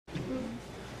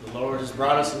has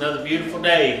brought us another beautiful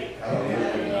day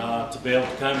to be able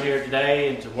to come here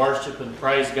today and to worship and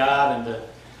praise God and to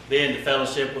be in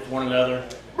fellowship with one another.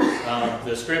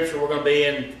 The scripture we're going to be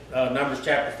in Numbers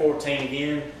chapter 14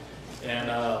 again, and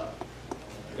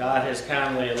God has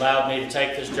kindly allowed me to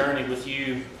take this journey with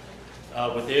you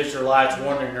with the Israelites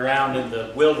wandering around in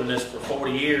the wilderness for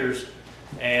 40 years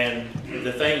and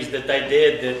the things that they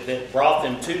did that brought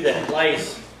them to that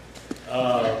place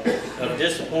of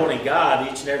disappointing God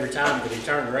each and every time that He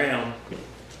turned around.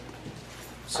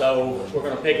 So we're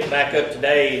going to pick it back up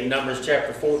today in Numbers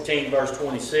chapter 14 verse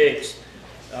 26.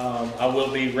 I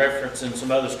will be referencing some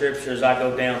other scriptures as I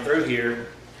go down through here.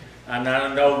 And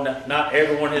I know not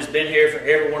everyone has been here for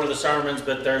every one of the sermons,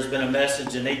 but there's been a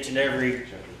message in each and every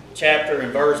chapter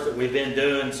and verse that we've been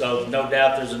doing. So no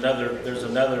doubt there's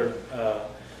another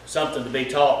something to be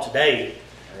taught today.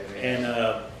 Amen.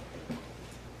 And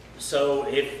so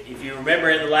if you remember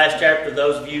in the last chapter,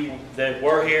 those of you that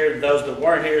were here, those that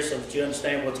weren't here, so that you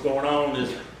understand what's going on,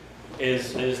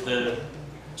 is the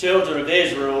children of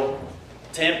Israel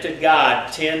tempted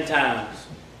God 10 times.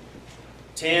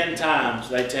 10 times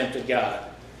they tempted God.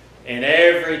 And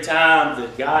every time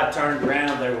that God turned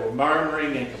around, they were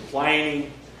murmuring and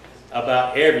complaining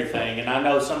about everything. And I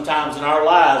know sometimes in our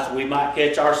lives we might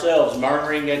catch ourselves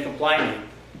murmuring and complaining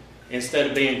instead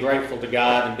of being grateful to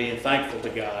God and being thankful to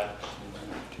God.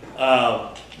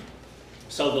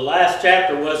 So the last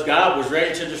chapter was God was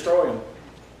ready to destroy them.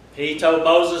 He told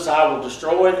Moses, I will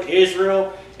destroy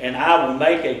Israel and I will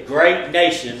make a great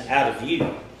nation out of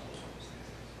you.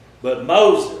 But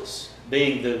Moses,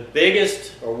 being the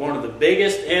biggest or one of the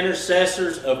biggest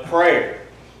intercessors of prayer,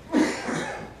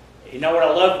 you know what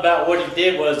I loved about what he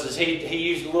did was he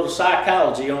used a little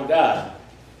psychology on God.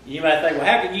 You might think, well,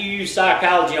 how can you use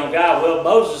psychology on God? Well,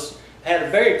 Moses had a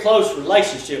very close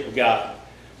relationship with God.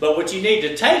 But what you need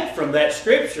to take from that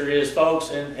scripture is,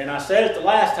 folks, and I said it the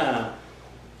last time,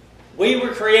 we were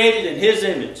created in His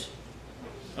image.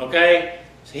 Okay?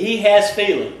 So He has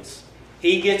feelings.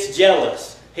 He gets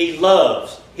jealous. He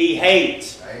loves. He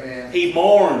hates. Amen. He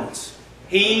mourns.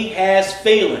 He has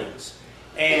feelings.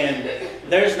 And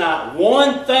there's not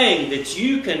one thing that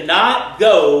you cannot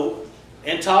go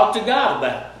and talk to God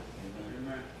about.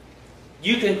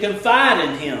 You can confide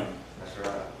in Him. That's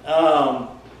right.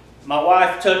 My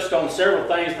wife touched on several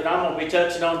things that I'm going to be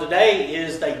touching on today.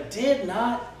 Is they did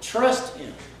not trust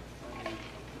Him.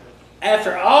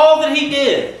 After all that He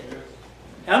did,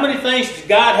 how many things does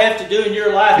God have to do in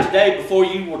your life today before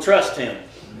you will trust Him?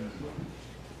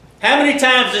 How many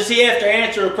times does He have to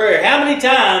answer a prayer? How many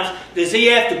times does He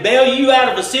have to bail you out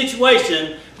of a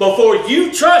situation before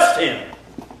you trust Him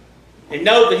and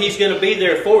know that He's going to be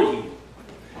there for you?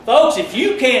 Folks, if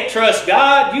you can't trust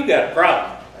God, you got a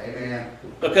problem. Amen.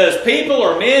 Because people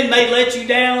or men may let you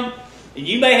down, and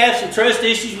you may have some trust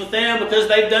issues with them because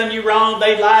they've done you wrong,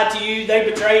 they lied to you, they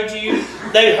betrayed you,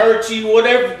 they hurt you,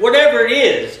 whatever it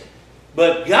is.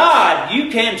 But God, you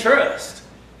can trust.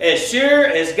 As sure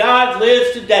as God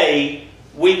lives today,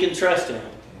 we can trust Him.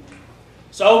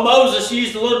 So Moses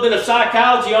used a little bit of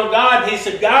psychology on God. He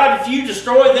said, God, if you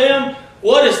destroy them,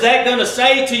 what is that going to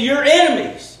say to your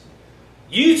enemies?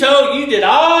 You did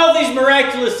all these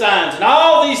miraculous signs and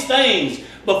all these things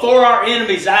before our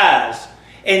enemies' eyes.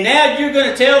 And now you're going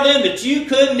to tell them that you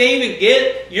couldn't even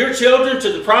get your children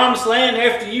to the promised land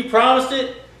after you promised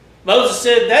it? Moses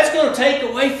said, that's going to take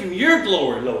away from your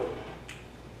glory, Lord.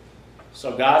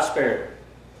 So God spared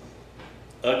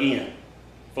them. Again,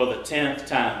 for the 10th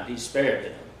time, He spared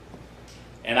them.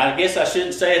 And I guess I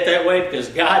shouldn't say it that way because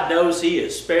God knows He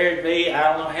has spared me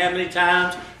I don't know how many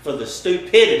times for the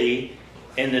stupidity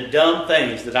and the dumb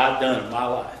things that I've done in my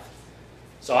life.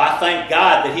 So I thank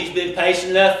God that He's been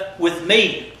patient enough with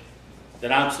me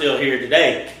that I'm still here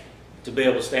today to be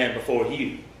able to stand before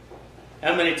you.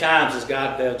 How many times has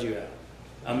God bailed you out?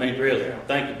 I mean, really,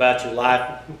 think about your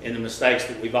life and the mistakes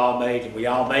that we've all made, and we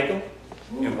all make them,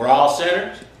 and we're all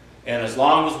sinners. And as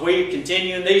long as we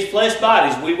continue in these flesh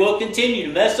bodies, we will continue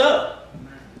to mess up.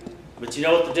 But you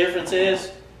know what the difference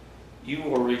is? You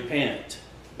will repent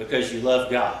because you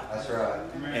love God. That's right.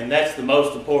 And that's the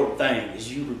most important thing,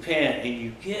 is you repent and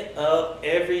you get up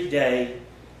every day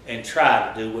and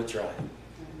try to do what's right.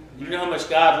 You know how much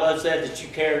God loves that you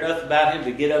care enough about Him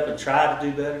to get up and try to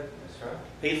do better? That's right.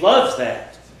 He loves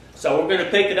that. So we're going to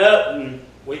pick it up, and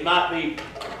we might be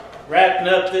wrapping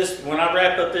up this, when I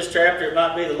wrap up this chapter, it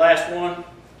might be the last one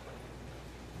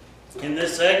in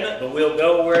this segment, but we'll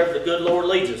go wherever the good Lord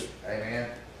leads us. Amen.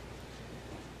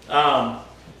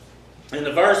 In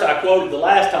the verse I quoted the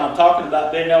last time, talking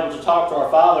about being able to talk to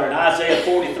our Father in Isaiah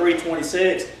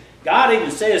 43:26, God even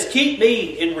says, keep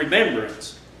me in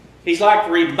remembrance He's like,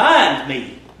 remind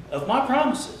me of my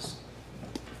promises.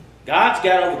 God's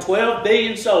got over 12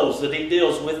 billion souls that He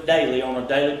deals with daily on a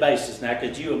daily basis. Now,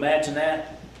 could you imagine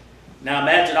that? Now,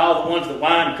 imagine all the ones that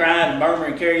whine and cry and murmur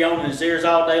and carry on in His ears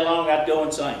all day long. I'd go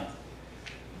insane.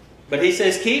 But He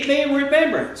says, keep me in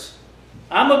remembrance.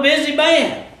 I'm a busy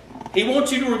man. He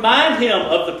wants you to remind Him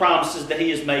of the promises that He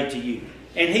has made to you.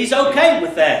 And He's okay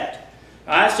with that.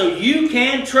 All right, so you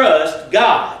can trust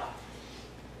God.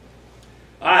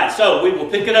 All right, so we will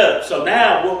pick it up. So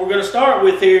now what we're going to start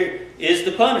with here is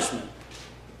the punishment.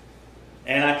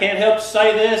 And I can't help to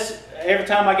say this every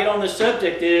time I get on this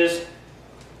subject is,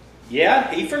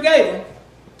 yeah, He forgave them.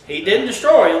 He didn't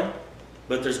destroy them,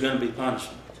 but there's going to be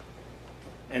punishment.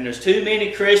 And there's too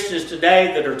many Christians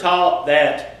today that are taught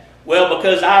that, well,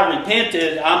 because I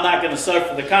repented, I'm not going to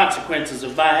suffer the consequences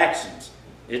of my actions.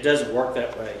 It doesn't work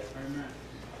that way. Amen.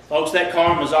 Folks, that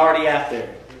karma is already out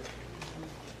there.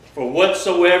 For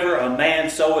whatsoever a man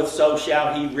soweth, so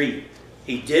shall he reap.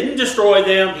 He didn't destroy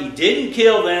them. He didn't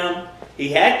kill them. He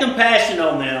had compassion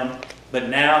on them. But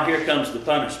now here comes the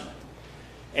punishment.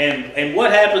 And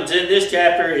what happens in this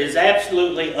chapter is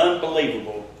absolutely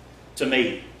unbelievable to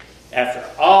me. After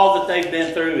all that they've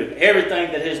been through and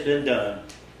everything that has been done,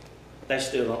 they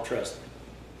still don't trust Him.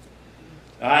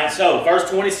 All right, so verse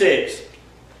 26,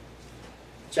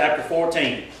 chapter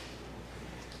 14.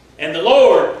 And the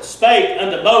Lord spake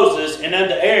unto Moses and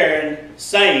unto Aaron,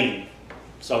 saying,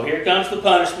 so here comes the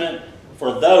punishment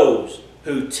for those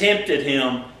who tempted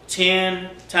Him 10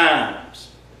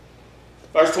 times.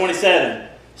 Verse 27.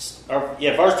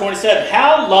 Verse 27.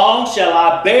 How long shall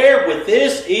I bear with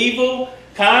this evil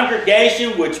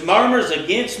congregation which murmurs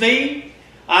against me?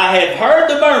 I have heard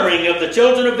the murmuring of the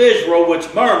children of Israel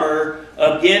which murmur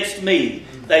against me.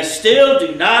 They still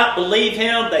do not believe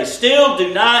Him. They still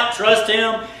do not trust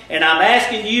Him. And I'm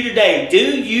asking you today,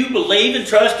 do you believe and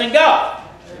trust in God?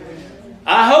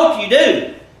 I hope you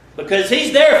do, because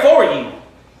He's there for you.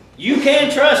 You can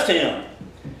trust Him.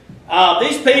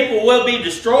 These people will be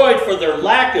destroyed for their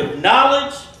lack of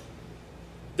knowledge,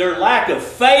 their lack of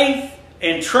faith,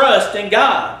 and trust in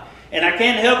God. And I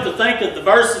can't help to think of the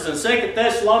verses in 2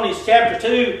 Thessalonians chapter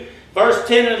 2, verse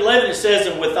 10 and 11. It says,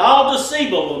 and with all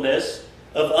deceivableness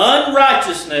of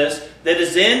unrighteousness that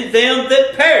is in them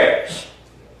that perish.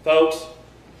 Folks,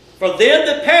 for them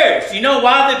that perish. You know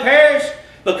why they perish?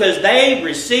 Because they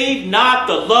receive not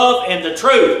the love and the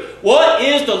truth. What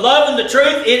is the love and the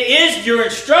truth? It is your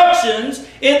instructions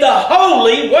in the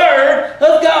holy Word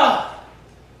of God.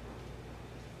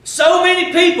 So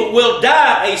many people will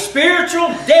die a spiritual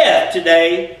death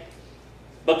today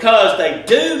because they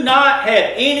do not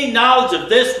have any knowledge of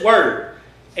this Word.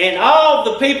 And all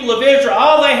the people of Israel,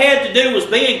 all they had to do was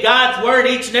be in God's Word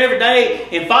each and every day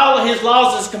and follow His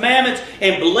laws and His commandments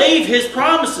and believe His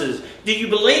promises. Do you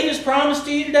believe His promise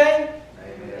to you today?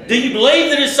 Amen. Do you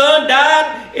believe that His Son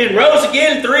died and rose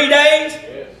again in 3 days?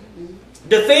 Yes.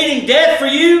 Defeating death for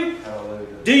you?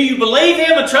 Hallelujah. Do you believe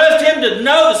Him and trust Him to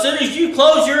know as soon as you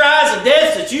close your eyes at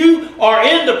death that you are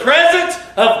in the presence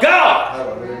of God?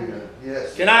 Hallelujah.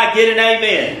 Yes. Can I get an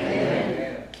amen?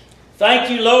 Amen.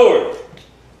 Thank you, Lord.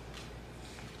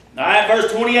 All right,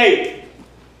 verse 28.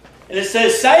 And it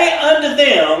says, say unto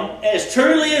them, as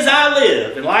truly as I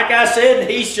live. And like I said,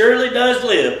 He surely does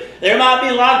live. There might be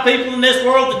a lot of people in this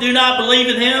world that do not believe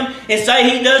in Him and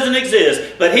say He doesn't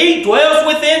exist. But He dwells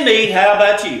within me. How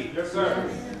about you? Yes, sir.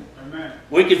 Amen.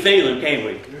 We can feel Him, can't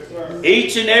we? Yes, sir.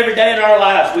 Each and every day in our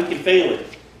lives, we can feel Him.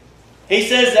 He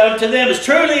says unto them, as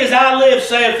truly as I live,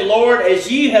 saith the Lord, as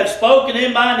ye have spoken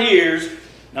in mine ears.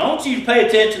 Now, I want you to pay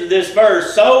attention to this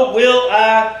verse. So will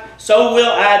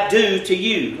I do to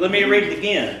you. Let me read it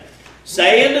again.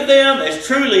 Say unto them, as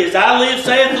truly as I live,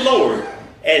 saith the Lord,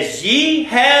 as ye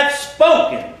have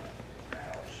spoken,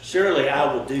 surely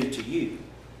I will do to you.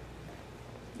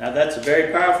 Now that's a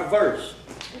very powerful verse.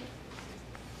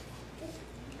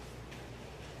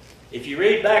 If you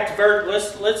read back to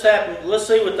verse, let's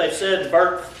see what they said in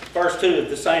verse 2 of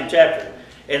the same chapter.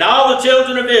 And all the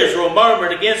children of Israel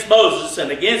murmured against Moses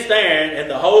and against Aaron, and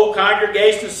the whole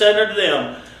congregation said unto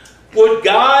them, would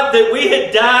God that we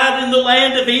had died in the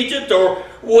land of Egypt, or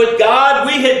would God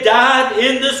we had died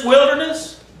in this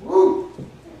wilderness? Woo.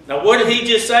 Now what did He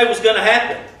just say was going to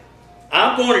happen?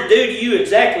 I'm going to do to you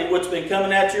exactly what's been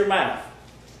coming out your mouth.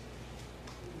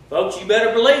 Folks, you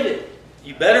better believe it.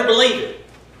 You better believe it.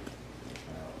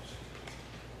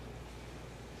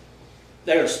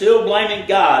 They are still blaming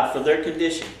God for their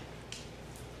condition.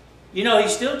 You know,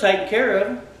 He's still taking care of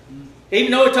them.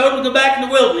 Even though He told them to go back in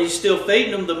the wilderness, He's still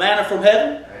feeding them the manna from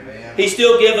heaven. Amen. He's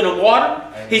still giving them water.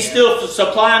 Amen. He's still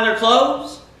supplying their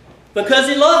clothes because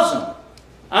He loves them.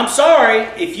 I'm sorry,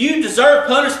 if you deserve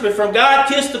punishment from God,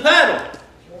 kiss the paddle.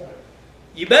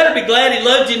 You better be glad He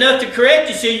loved you enough to correct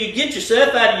you so you get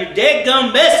yourself out of your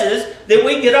dadgum messes that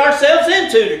we get ourselves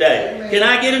into today. Amen. Can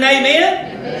I get an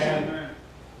amen? Amen.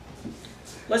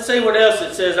 Let's see what else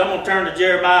it says. I'm going to turn to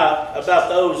Jeremiah about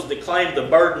those that claim the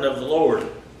burden of the Lord.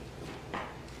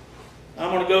 I'm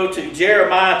going to go to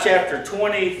Jeremiah chapter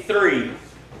 23.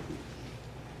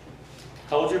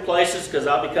 Hold your places because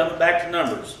I'll be coming back to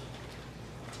Numbers.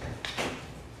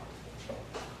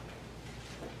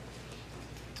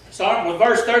 Starting with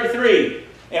verse 33.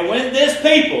 And when this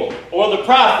people, or the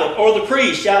prophet, or the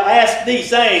priest shall ask thee,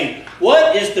 saying,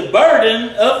 what is the burden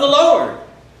of the Lord?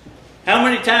 How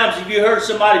many times have you heard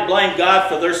somebody blame God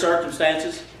for their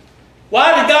circumstances?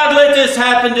 Why did God let this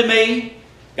happen to me?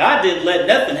 God didn't let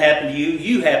nothing happen to you.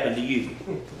 You happened to you.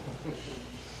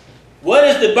 What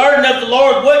is the burden of the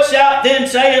Lord? What shalt then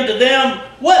say unto them?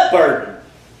 What burden?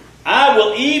 I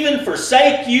will even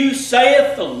forsake you,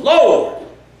 saith the Lord.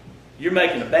 You're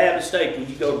making a bad mistake when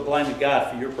you go to blaming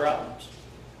God for your problems.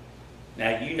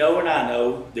 Now, you know and I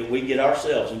know that we get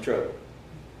ourselves in trouble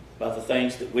by the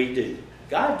things that we do.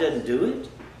 God doesn't do it.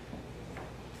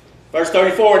 Verse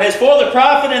 34, and as for the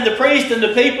prophet and the priest and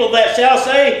the people that shall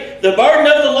say, the burden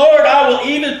of the Lord, I will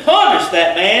even punish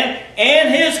that man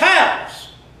and his house.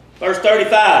 Verse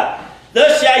 35,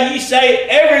 thus shall ye say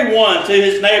every one to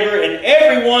his neighbor and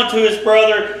every one to his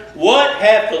brother, what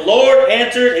hath the Lord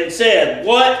answered and said?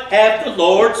 What hath the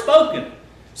Lord spoken?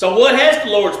 So what has the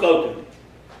Lord spoken?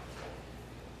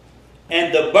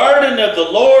 And the burden of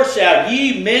the Lord shall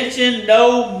ye mention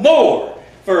no more,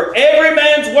 for every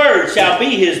man's word shall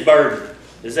be his burden.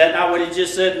 Is that not what he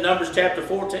just said in Numbers chapter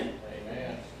 14?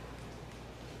 Amen.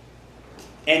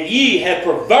 And ye have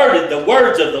perverted the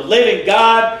words of the living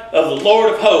God, of the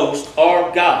Lord of hosts,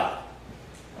 our God.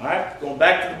 All right, going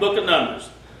back to the book of Numbers.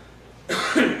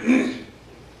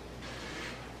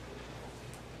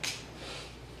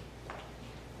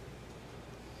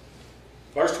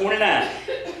 Verse 29.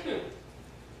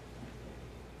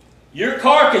 Your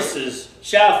carcasses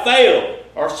shall fail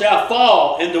or shall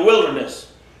fall in the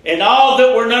wilderness, and all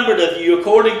that were numbered of you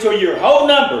according to your whole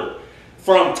number,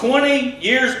 from 20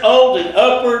 years old and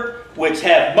upward, which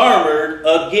have murmured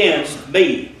against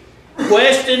me,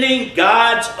 questioning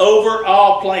God's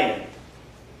overall plan.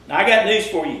 Now I got news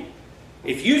for you.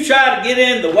 If you try to get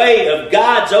in the way of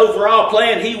God's overall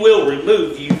plan, He will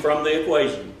remove you from the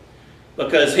equation.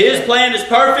 Because His plan is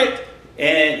perfect,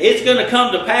 and it's going to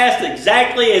come to pass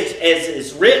exactly as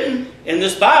it's written in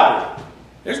this Bible.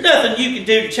 There's nothing you can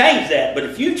do to change that. But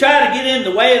if you try to get in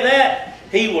the way of that,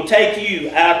 He will take you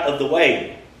out of the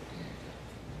way.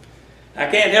 I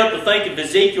can't help but think of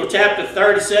Ezekiel chapter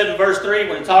 37, verse 3,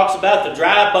 when it talks about the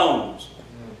dry bones.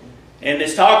 And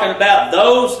it's talking about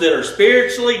those that are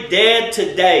spiritually dead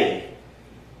today.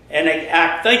 And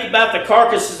I think about the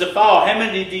carcasses that fall. How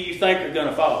many do you think are going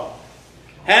to fall?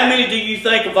 How many do you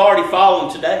think have already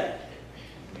fallen today?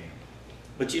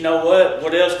 But you know what?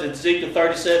 What else did Ezekiel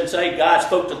 37 say? God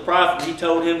spoke to the prophet and He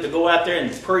told him to go out there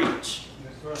and preach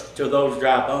to those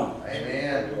dry bones.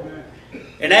 Amen.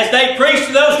 And as they preached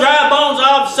to those dry bones,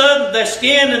 all of a sudden the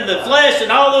skin and the flesh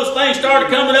and all those things started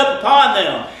coming up upon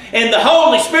them. And the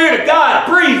Holy Spirit of God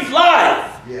breathed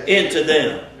life into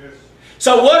them.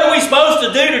 So what are we supposed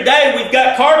to do today? We've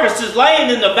got carcasses laying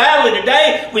in the valley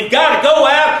today. We've got to go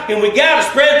out and we've got to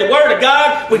spread the Word of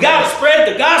God. We've got to spread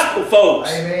the gospel,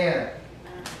 folks. Amen.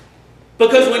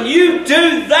 Because when you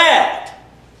do that,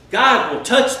 God will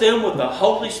touch them with the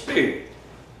Holy Spirit.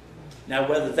 Now,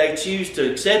 whether they choose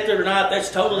to accept it or not,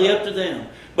 that's totally up to them.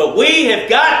 But we have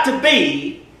got to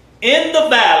be in the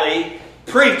valley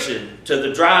preaching to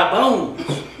the dry bones.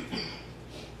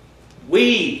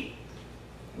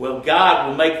 God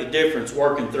will make the difference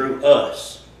working through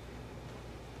us.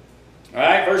 All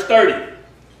right, verse 30.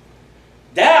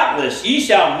 Doubtless ye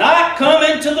shall not come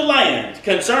into the land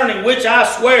concerning which I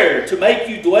swear to make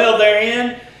you dwell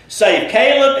therein, save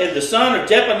Caleb and the son of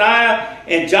Jephunneh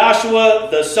and Joshua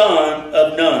the son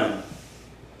of Nun.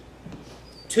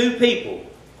 2 people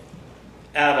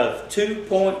out of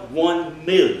 2.1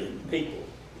 million people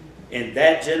in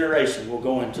that generation will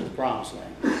go into the promised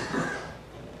land.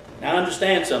 Now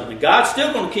understand something. God's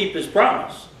still going to keep His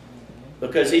promise,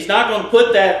 because He's not going to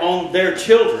put that on their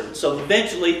children. So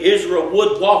eventually Israel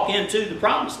would walk into the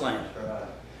promised land.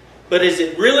 But is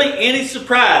it really any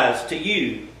surprise to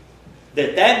you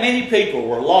that that many people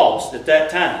were lost at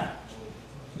that time?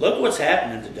 Look what's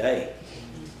happening today.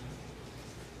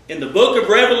 In the book of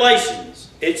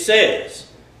Revelations, it says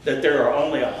that there are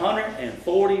only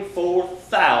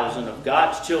 144,000 of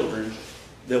God's children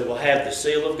that will have the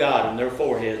seal of God on their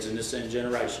foreheads in this end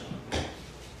generation.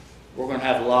 we're going to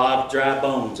have a lot of dry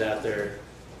bones out there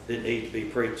that need to be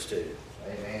preached to.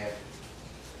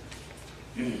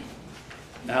 Amen.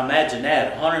 Now imagine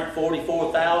that,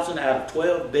 144,000 out of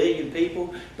 12 billion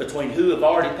people, between who have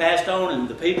already passed on and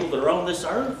the people that are on this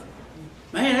earth.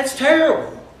 Man, that's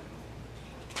terrible.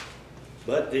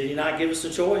 But did He not give us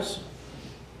a choice?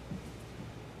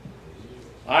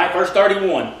 All right, verse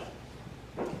 31.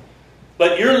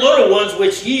 But your little ones,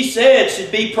 which ye said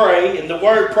should be prey, and the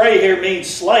word prey here means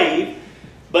slave,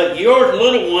 but your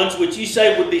little ones, which ye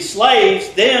say would be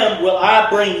slaves, them will I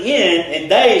bring in,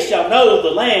 and they shall know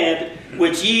the land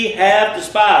which ye have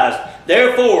despised.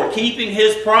 Therefore, keeping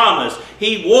His promise,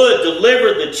 He would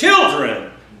deliver the children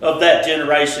of that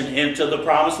generation into the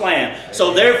promised land.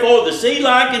 So therefore, the seed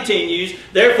line continues.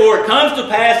 Therefore, it comes to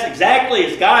pass exactly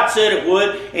as God said it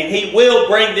would, and He will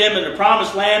bring them into the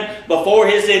promised land before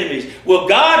His enemies. Will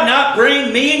God not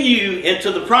bring me and you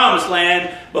into the promised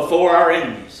land before our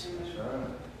enemies?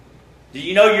 Do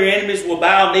you know your enemies will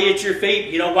bow a knee at your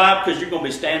feet? You know why? Because you're going to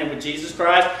be standing with Jesus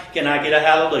Christ. Can I get a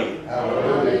hallelujah?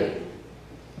 Hallelujah.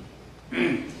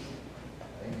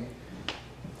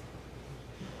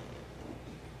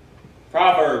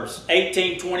 Proverbs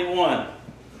 18:21.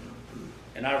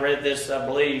 And I read this, I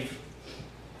believe,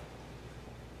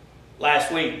 last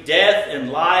week. Death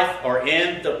and life are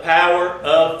in the power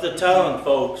of the tongue,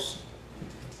 folks.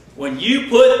 When you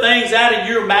put things out of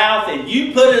your mouth and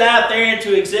you put it out there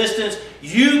into existence,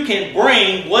 you can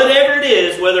bring whatever it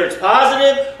is, whether it's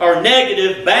positive or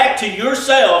negative, back to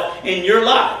yourself in your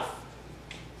life.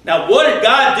 Now, what did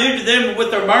God do to them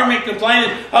with their murmuring and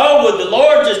complaining? Oh, would the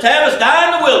Lord just have us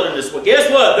die in the wilderness? Well,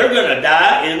 guess what? They're going to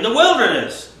die in the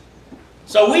wilderness.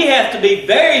 So we have to be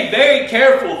very, very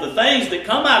careful of the things that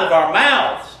come out of our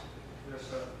mouths. Yes,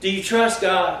 sir. Do you trust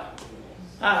God?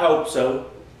 I hope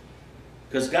so.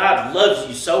 Because God loves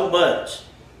you so much.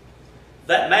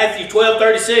 That Matthew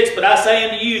 12:36, but I say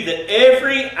unto you that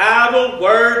every idle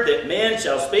word that men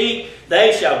shall speak,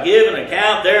 they shall give an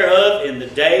account thereof in the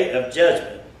day of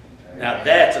judgment. Now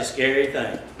that's a scary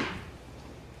thing.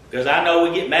 Because I know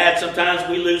we get mad sometimes,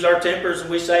 we lose our tempers and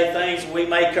we say things, and we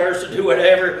may curse or do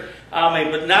whatever.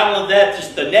 But not only that,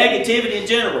 just the negativity in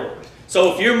general.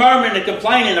 So if you're murmuring and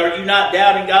complaining, are you not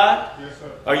doubting God? Yes,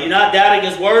 sir. Are you not doubting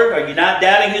His Word? Are you not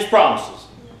doubting His promises?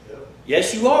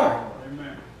 Yes, you are.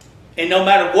 Amen. And no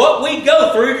matter what we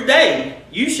go through today,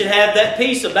 you should have that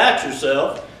peace about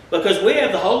yourself because we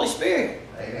have the Holy Spirit.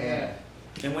 Amen.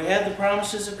 And we have the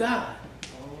promises of God.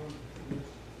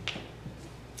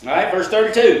 All right, verse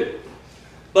 32.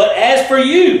 But as for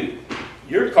you,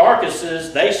 your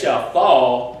carcasses, they shall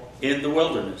fall in the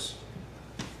wilderness.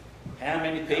 How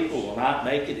many people will not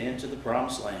make it into the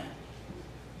promised land?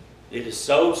 It is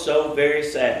so, so very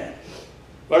sad.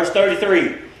 Verse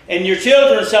 33. And your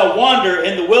children shall wander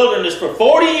in the wilderness for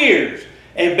 40 years,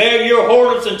 and bear your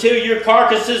whoredoms until your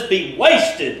carcasses be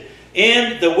wasted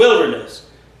in the wilderness.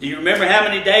 Do you remember how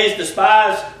many days the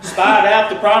spies spied out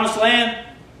the promised land?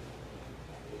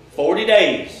 40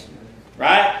 days.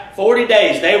 Right? 40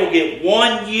 days. They will get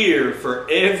 1 year for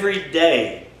every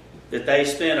day that they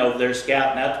spent over there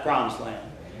scouting out the promised land.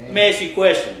 Let me ask you a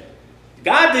question.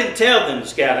 God didn't tell them to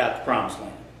scout out the promised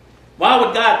land. Why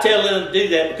would God tell them to do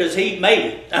that? Because He made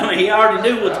it. I mean, He already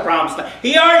knew what the promised land.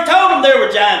 He already told them there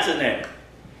were giants in there.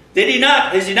 Did He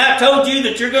not? Has He not told you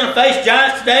that you're going to face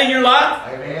giants today in your life?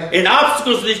 Amen. And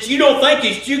obstacles that you don't think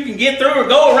that you can get through or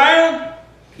go around?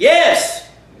 Yes.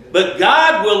 But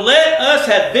God will let us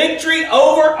have victory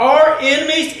over our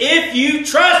enemies if you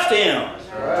trust Him. That's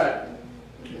right.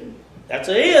 That's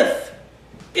an if.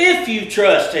 If you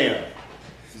trust Him.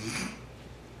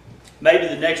 Maybe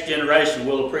the next generation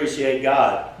will appreciate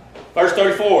God. Verse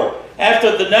 34.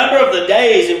 After the number of the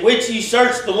days in which ye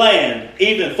search the land,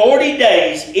 even 40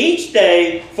 days, each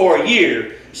day for a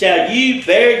year, shall ye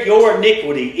bear your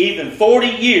iniquity, even 40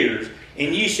 years,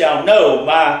 and ye shall know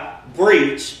my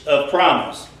breach of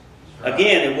promise.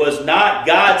 Again, it was not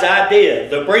God's idea.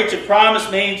 The breach of promise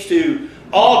means to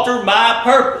alter my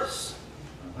purpose.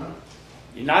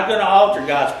 You're not going to alter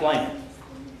God's plan.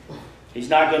 He's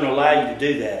not going to allow you to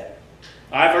do that.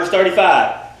 All right, verse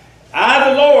 35. I,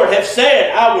 the Lord, have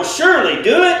said, I will surely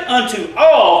do it unto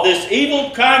all this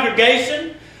evil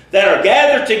congregation that are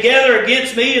gathered together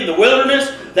against me in the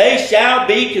wilderness. They shall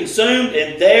be consumed,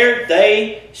 and there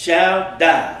they shall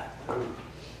die.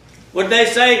 What did they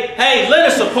say? Hey, let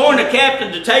us appoint a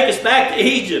captain to take us back to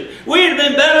Egypt. We'd have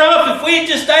been better off if we had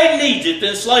just stayed in Egypt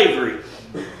in slavery.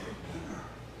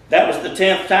 That was the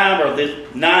 10th time or the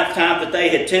 9th time that they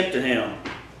had tempted Him.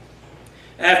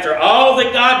 After all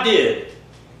that God did,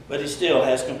 but He still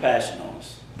has compassion on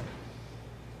us.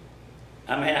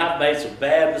 I mean, I've made some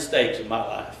bad mistakes in my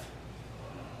life.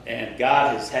 And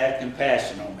God has had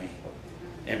compassion on me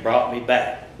and brought me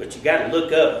back. But you got to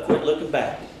look up and quit looking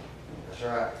back. That's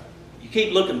right. You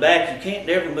keep looking back, you can't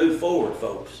never move forward,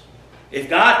 folks. If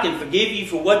God can forgive you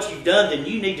for what you've done, then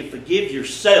you need to forgive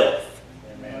yourself.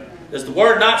 Amen. Does the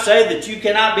Word not say that you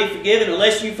cannot be forgiven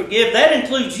unless you forgive? That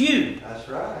includes you. That's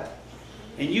right.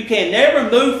 And you can never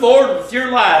move forward with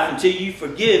your life until you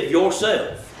forgive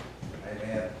yourself.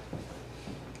 Amen.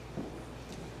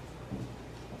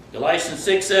 Galatians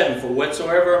 6:7, for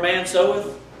whatsoever a man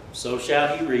soweth, so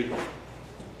shall he reap.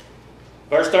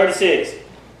 Verse 36,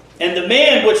 and the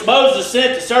men which Moses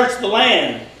sent to search the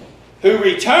land, who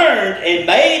returned and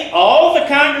made all the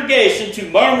congregation to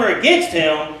murmur against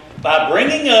him by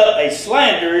bringing up a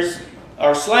slander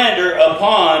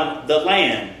upon the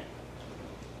land.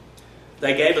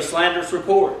 They gave a slanderous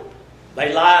report.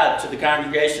 They lied to the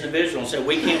congregation of Israel and said,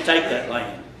 we can't take that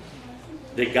land.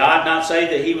 Did God not say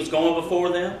that He was going before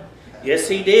them? Yes,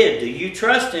 He did. Do you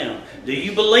trust Him? Do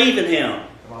you believe in Him?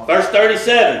 Verse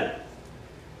 37.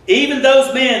 Even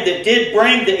those men that did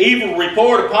bring the evil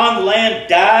report upon the land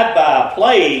died by a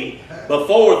plague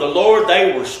before the Lord.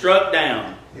 They were struck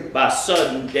down by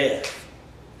sudden death.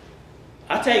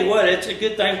 I tell you what, it's a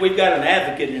good thing we've got an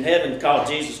advocate in heaven called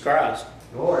Jesus Christ.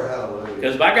 Glory, hallelujah.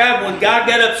 Because by God, when God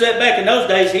got upset back in those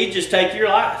days, He'd just take your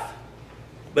life.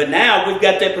 But now we've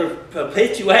got that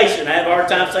perpetuation. I have a hard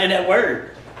time saying that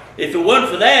word. If it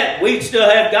wasn't for that, we'd still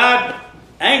have God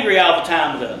angry all the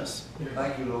time with us.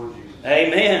 Thank you, Lord Jesus.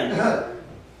 Amen.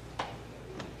 All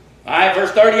right,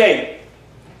 verse 38.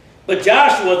 But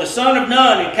Joshua the son of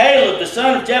Nun and Caleb the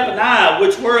son of Jephunneh,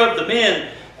 which were of the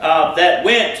men that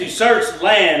went to search the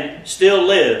land, still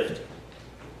lived.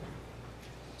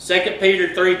 2 Peter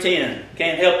 3:10.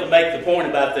 Can't help to make the point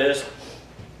about this.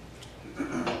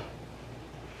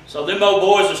 So them old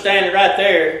boys are standing right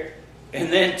there,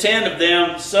 and then 10 of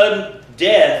them, sudden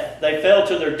death, they fell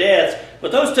to their deaths,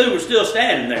 but those 2 were still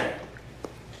standing there.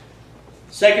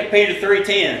 2 Peter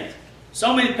 3:10.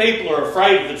 So many people are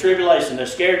afraid of the tribulation. They're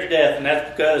scared to death, and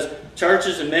that's because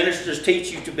churches and ministers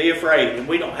teach you to be afraid, and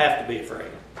we don't have to be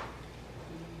afraid.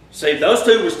 See, those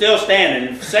 2 were still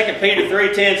standing. 2 Peter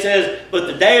 3:10 says, but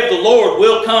the day of the Lord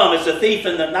will come as a thief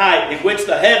in the night, in which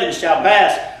the heavens shall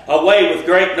pass away with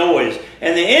great noise,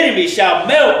 and the enemy shall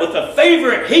melt with a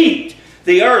fervent heat.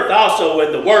 The earth also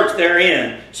and the works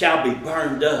therein shall be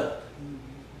burned up.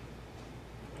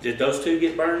 Did those 2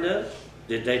 get burned up?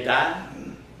 Did they die?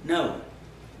 No.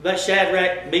 But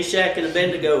Shadrach, Meshach, and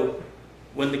Abednego,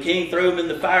 when the king threw them in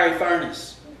the fiery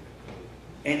furnace,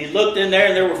 and he looked in there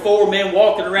and there were 4 men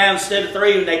walking around instead of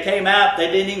 3. When they came out,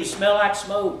 they didn't even smell like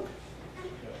smoke.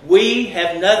 We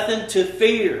have nothing to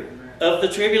fear of the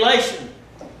tribulation.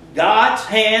 God's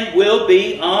hand will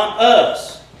be on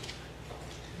us.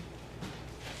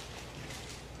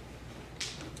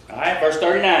 All right, verse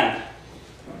 39.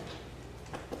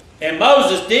 And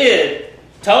Moses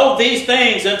told these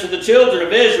things unto the children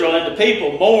of Israel, and the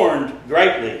people mourned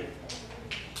greatly.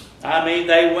 I mean,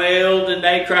 they wailed and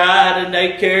they cried and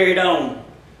they carried on.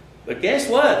 But guess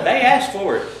what? They asked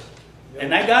for it.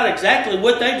 And they got exactly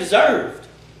what they deserved.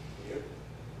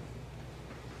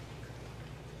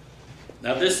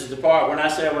 Now this is the part when I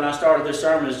said when I started this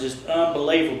sermon is just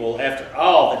unbelievable after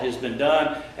all that has been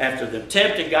done, after them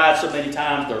tempting God so many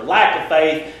times, their lack of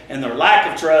faith and their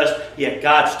lack of trust, yet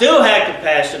God still had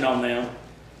compassion on them.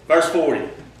 Verse 40.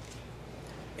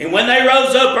 And when they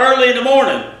rose up early in the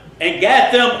morning, and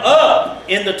gat them up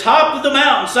in the top of the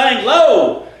mountain, saying,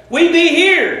 Lo, we be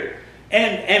here,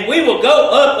 and we will go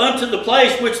up unto the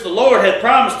place which the Lord hath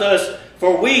promised us,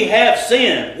 for we have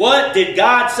sinned. What did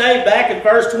God say back in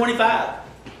verse 25?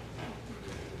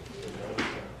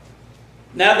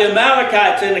 Now the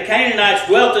Amalekites and the Canaanites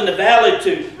dwelt in the valley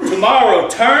tomorrow.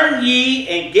 Turn ye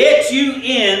and get you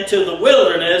into the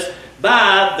wilderness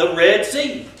by the Red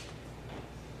Sea.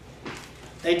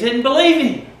 They didn't believe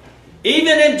Him.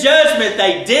 Even in judgment,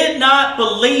 they did not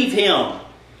believe Him.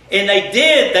 And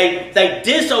they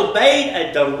disobeyed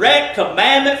a direct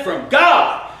commandment from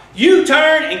God. You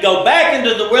turn and go back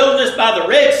into the wilderness by the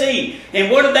Red Sea.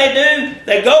 And what do?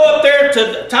 They go up there to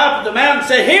the top of the mountain and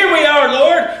say, here we are,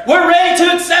 Lord. We're ready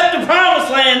to accept the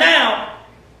promised land now.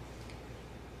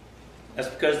 That's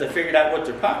because they figured out what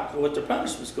their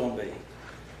punishment's going to be.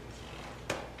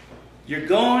 You're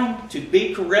going to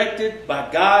be corrected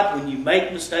by God when you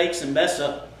make mistakes and mess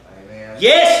up. Amen.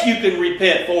 Yes, you can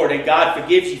repent for it and God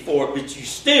forgives you for it, but you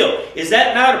still, is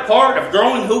that not a part of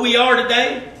growing who we are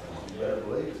today?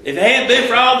 If it hadn't been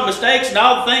for all the mistakes and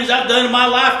all the things I've done in my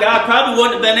life, God probably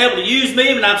wouldn't have been able to use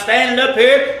me when I'm standing up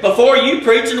here before you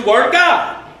preaching the Word of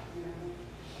God.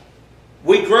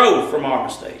 We grow from our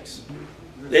mistakes.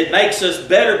 It makes us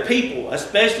better people,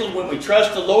 especially when we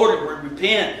trust the Lord and we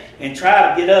repent and try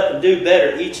to get up and do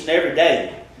better each and every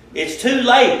day. It's too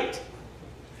late.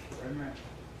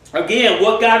 Again,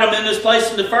 what got them in this place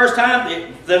in the first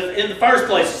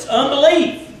place is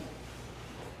unbelief.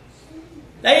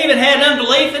 They even had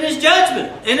unbelief in His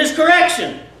judgment, in His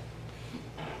correction.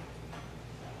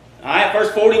 Alright,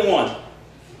 verse 41.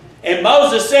 And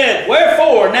Moses said,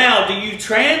 Wherefore now do you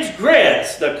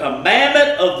transgress the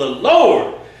commandment of the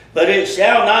Lord, but it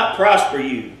shall not prosper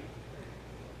you?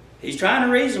 He's trying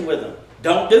to reason with them.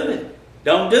 Don't do it.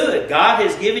 Don't do it. God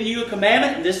has given you a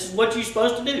commandment, and this is what you're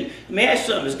supposed to do. Let me ask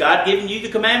you something. Has God given you the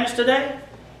commandments today?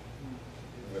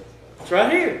 It's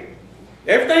right here.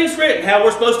 Everything's written. How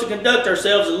we're supposed to conduct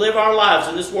ourselves and live our lives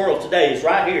in this world today is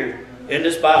right here in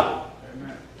this Bible.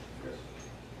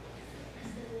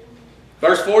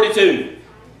 Verse 42.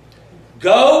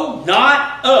 Go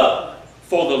not up,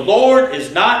 for the Lord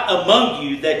is not among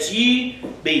you, that ye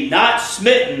be not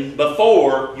smitten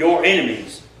before your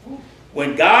enemies.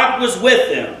 When God was with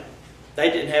them,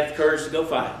 they didn't have the courage to go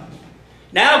fight.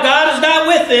 Now God is not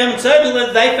with them, and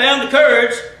suddenly they found the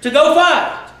courage to go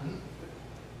fight.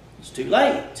 It's too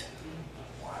late.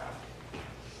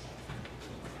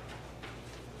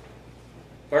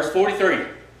 Verse 43.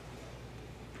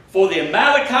 For the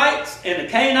Amalekites and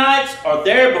the Canaanites are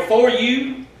there before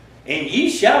you, and ye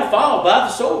shall fall by the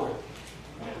sword.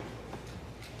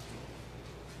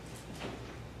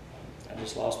 I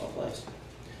just lost my place.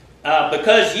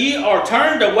 Because ye are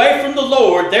turned away from the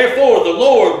Lord, therefore the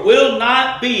Lord will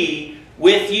not be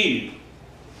with you.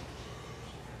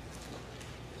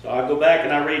 So I go back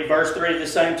and I read verse 3 of the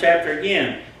same chapter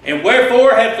again. And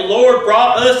wherefore hath the Lord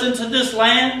brought us into this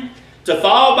land to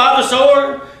fall by the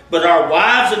sword? But our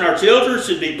wives and our children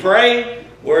should be prey.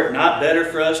 Were it not better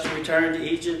for us to return to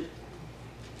Egypt?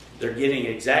 They're getting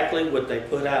exactly what they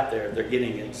put out there. They're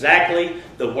getting exactly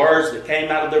the words that came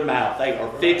out of their mouth. They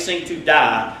are fixing to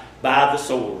die by the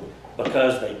sword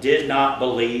because they did not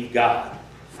believe God.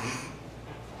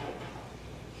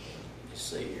 Let's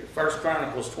see here. 1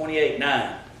 Chronicles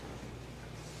 28:9.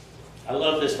 I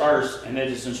love this verse, and it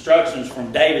is instructions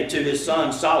from David to his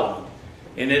son Solomon.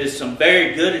 And it is some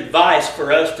very good advice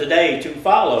for us today to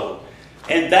follow.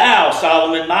 And thou,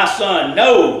 Solomon, my son,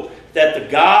 know that the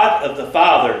God of the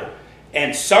Father,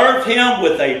 and serve Him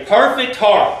with a perfect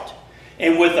heart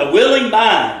and with a willing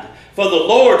mind. For the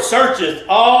Lord searcheth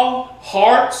all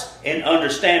hearts and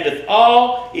understandeth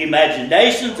all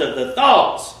imaginations of the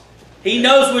thoughts. He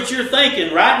knows what you're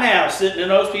thinking right now sitting in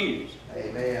those pews.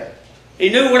 Amen. He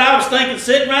knew what I was thinking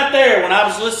sitting right there when I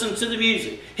was listening to the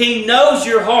music. He knows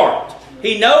your heart.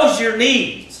 He knows your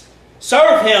needs.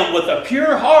 Serve Him with a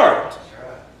pure heart.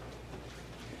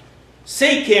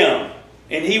 Seek Him,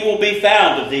 and He will be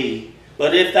found of thee.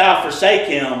 But if thou forsake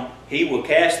Him, He will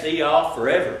cast thee off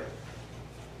forever.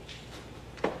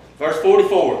 Verse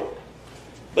 44.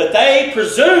 But they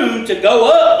presumed to go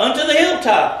up unto the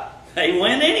hilltop. They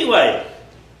went anyway.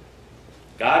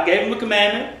 God gave them a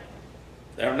commandment.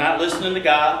 They were not listening to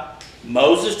God.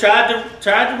 Moses tried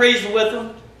to reason with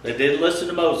them. They didn't listen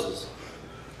to Moses.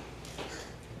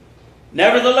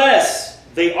 Nevertheless,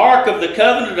 the ark of the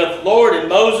covenant of the Lord and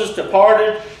Moses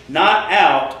departed not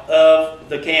out of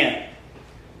the camp.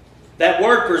 That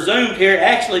word presumed here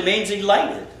actually means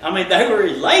elated. I mean, they were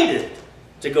elated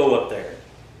to go up there.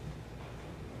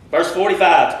 Verse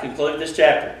 45 to conclude this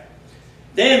chapter.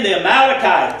 Then the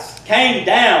Amalekites came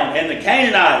down, and the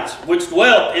Canaanites which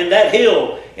dwelt in that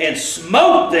hill, and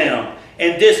smote them,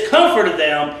 and discomforted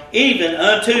them, even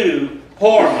unto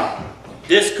Hormah.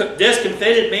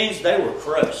 Discomfited means they were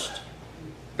crushed.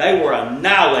 They were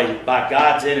annihilated by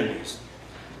God's enemies.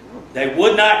 They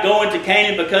would not go into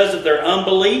Canaan because of their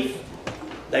unbelief.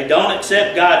 They don't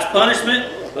accept God's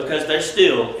punishment because they're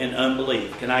still in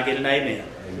unbelief. Can I get an amen?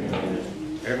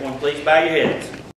 Amen. Everyone please bow your heads.